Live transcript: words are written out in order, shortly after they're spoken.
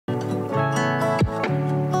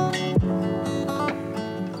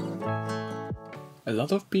A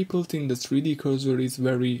lot of people think the 3D cursor is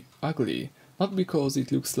very ugly, not because it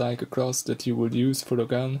looks like a cross that you would use for a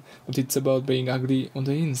gun, but it's about being ugly on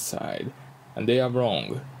the inside. And they are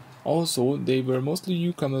wrong. Also, they were mostly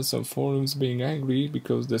newcomers on forums being angry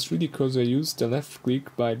because the 3D cursor used the left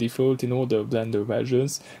click by default in all the Blender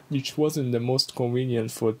versions, which wasn't the most convenient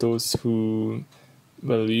for those who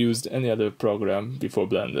used any other program before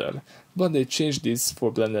Blender. But they changed this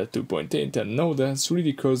for Blender 2.8 and now the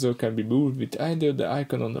 3D cursor can be moved with either the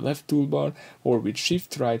icon on the left toolbar or with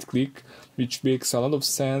shift right click, which makes a lot of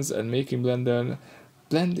sense and making Blender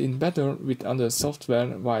blend in better with other software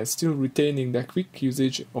while still retaining the quick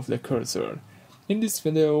usage of the cursor. In this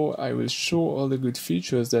video I will show all the good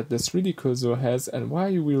features that the 3D cursor has and why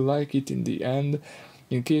you will like it in the end,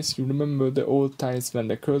 in case you remember the old times when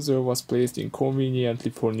the cursor was placed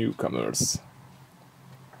inconveniently for newcomers.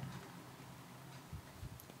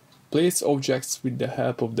 Place objects with the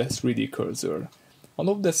help of the 3D cursor. One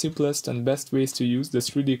of the simplest and best ways to use the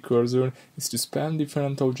 3D cursor is to span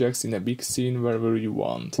different objects in a big scene wherever you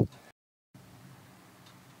want.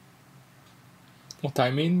 What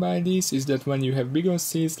I mean by this is that when you have bigger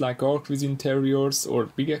scenes like arc with interiors or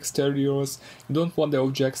big exteriors, you don't want the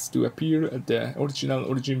objects to appear at the original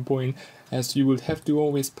origin point, as you would have to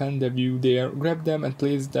always pan the view there, grab them and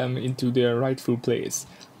place them into their rightful place.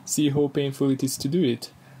 See how painful it is to do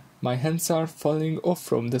it? My hands are falling off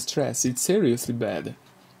from the stress, it's seriously bad.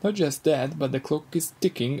 Not just that, but the clock is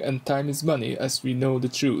ticking and time is money, as we know the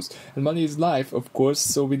truth. And money is life, of course,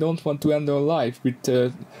 so we don't want to end our life with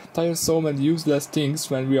tiresome and useless things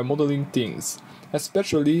when we are modeling things.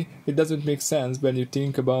 Especially, it doesn't make sense when you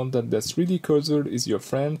think about that the 3D cursor is your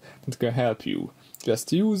friend that can help you.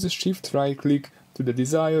 Just use shift right click to the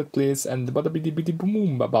desired place and bada bidi bidi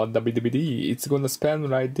boom about the bidi bidi, it's gonna span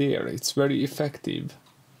right there, it's very effective.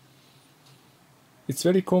 It's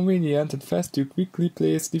very convenient and fast to quickly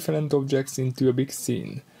place different objects into a big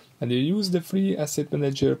scene. And you use the free Asset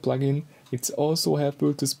Manager plugin, it's also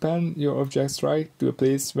helpful to span your objects right to a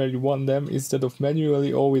place where you want them instead of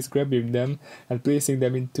manually always grabbing them and placing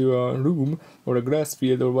them into a room or a grass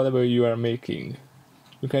field or whatever you are making.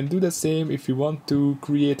 You can do the same if you want to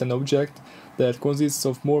create an object that consists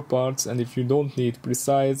of more parts, and if you don't need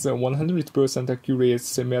precise 100% accurate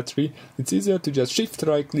symmetry, it's easier to just shift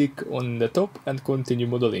right click on the top and continue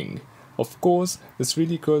modeling. Of course, the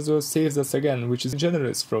 3D cursor saves us again, which is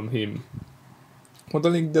generous from him.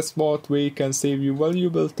 Modeling the smart way can save you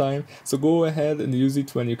valuable time, so go ahead and use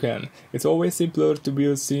it when you can. It's always simpler to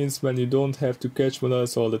build scenes when you don't have to catch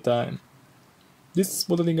models all the time. This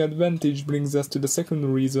modeling advantage brings us to the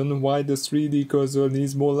second reason why the 3D cursor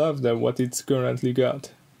needs more love than what it's currently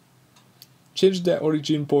got. Change the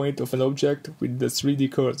origin point of an object with the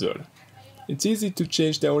 3D cursor. It's easy to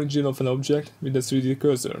change the origin of an object with the 3D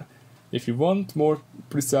cursor. If you want more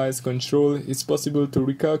precise control, it's possible to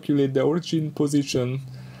recalculate the origin position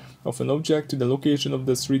of an object to the location of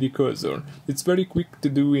the 3D cursor. It's very quick to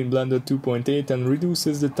do in Blender 2.8 and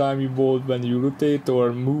reduces the time involved when you rotate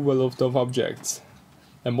or move a lot of objects.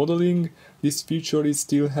 And modeling, this feature is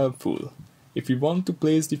still helpful. If you want to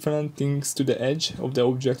place different things to the edge of the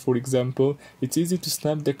object, for example, it's easy to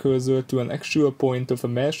snap the cursor to an actual point of a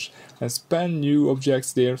mesh and span new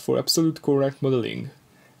objects there for absolute correct modeling.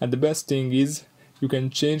 And the best thing is, you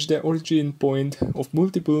can change the origin point of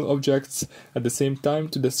multiple objects at the same time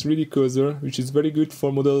to the 3D cursor, which is very good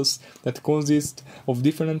for models that consist of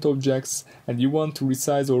different objects and you want to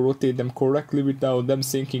resize or rotate them correctly without them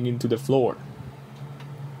sinking into the floor.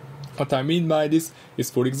 What I mean by this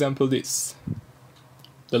is, for example, this.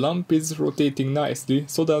 The lamp is rotating nicely,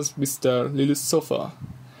 so does Mr. Lily's sofa.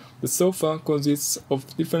 The sofa consists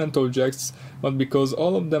of different objects, but because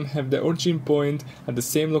all of them have the origin point at the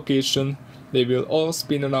same location, they will all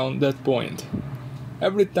spin around that point.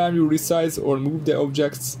 Every time you resize or move the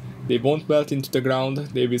objects, they won't melt into the ground,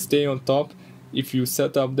 they will stay on top if you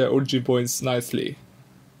set up the origin points nicely.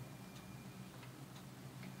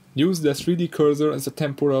 Use the 3D cursor as a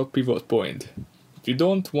temporal pivot point. If you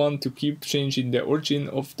don't want to keep changing the origin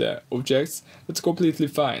of the objects, that's completely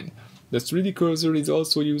fine. The 3D cursor is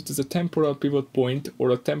also used as a temporal pivot point or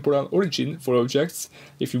a temporal origin for objects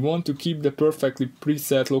if you want to keep the perfectly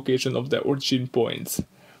preset location of the origin points.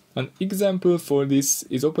 An example for this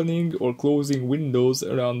is opening or closing windows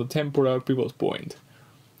around the temporal pivot point.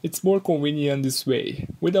 It's more convenient this way,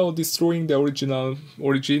 without destroying the original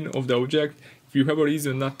origin of the object if you have a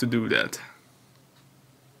reason not to do that.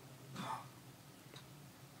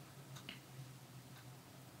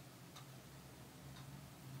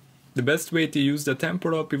 The best way to use the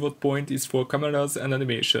temporal pivot point is for cameras and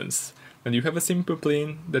animations. When you have a simple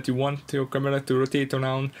plane that you want your camera to rotate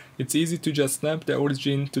around, it's easy to just snap the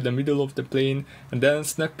origin to the middle of the plane and then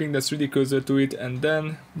snapping the 3D cursor to it and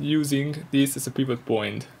then using this as a pivot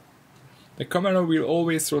point. The camera will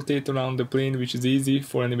always rotate around the plane, which is easy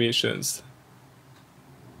for animations.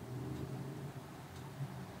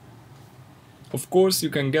 Of course, you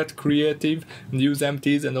can get creative and use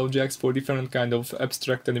empties and objects for different kind of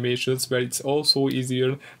abstract animations where it's also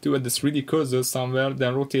easier to add the 3D cursor somewhere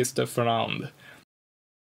than rotate stuff around.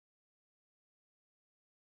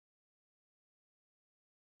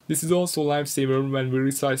 This is also a lifesaver when we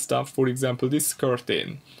resize stuff, for example this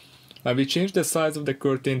curtain. When we change the size of the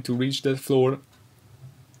curtain to reach the floor,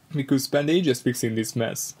 we could spend ages fixing this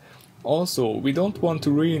mess. Also, we don't want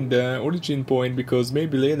to ruin the origin point because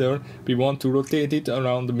maybe later we want to rotate it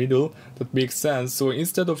around the middle. That makes sense, so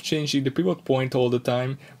instead of changing the pivot point all the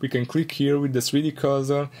time, we can click here with the 3D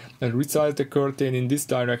cursor and resize the curtain in this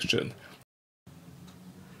direction.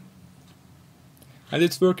 And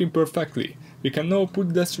it's working perfectly. We can now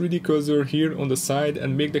put the 3D cursor here on the side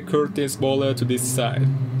and make the curtain smaller to this side.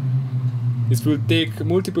 This will take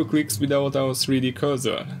multiple clicks without our 3D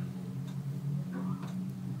cursor.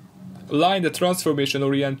 Align the transformation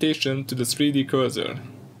orientation to the 3D cursor.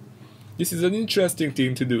 This is an interesting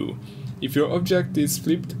thing to do. If your object is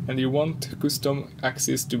flipped and you want custom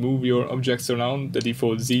axis to move your objects around, the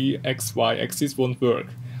default Z, X, Y axis won't work.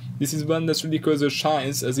 This is when the 3D cursor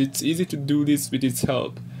shines, as it's easy to do this with its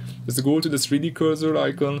help. Just go to the 3D cursor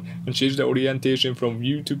icon and change the orientation from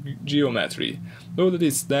view to geometry. Now that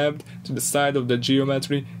it's snapped to the side of the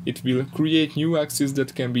geometry, it will create new axes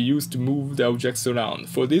that can be used to move the objects around.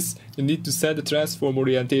 For this, you need to set the transform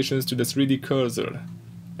orientations to the 3D cursor.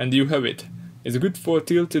 And you have it. It's good for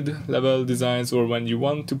tilted level designs or when you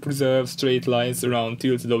want to preserve straight lines around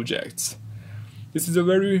tilted objects. This is a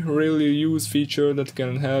very rarely used feature that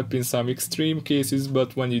can help in some extreme cases,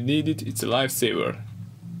 but when you need it, it's a lifesaver.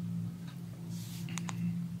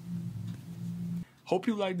 Hope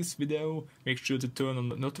you liked this video. Make sure to turn on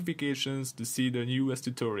the notifications to see the newest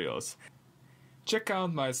tutorials. Check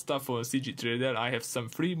out my stuff on CG Trader. I have some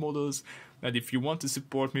free models, and if you want to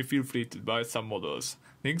support me, feel free to buy some models.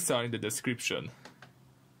 Links are in the description.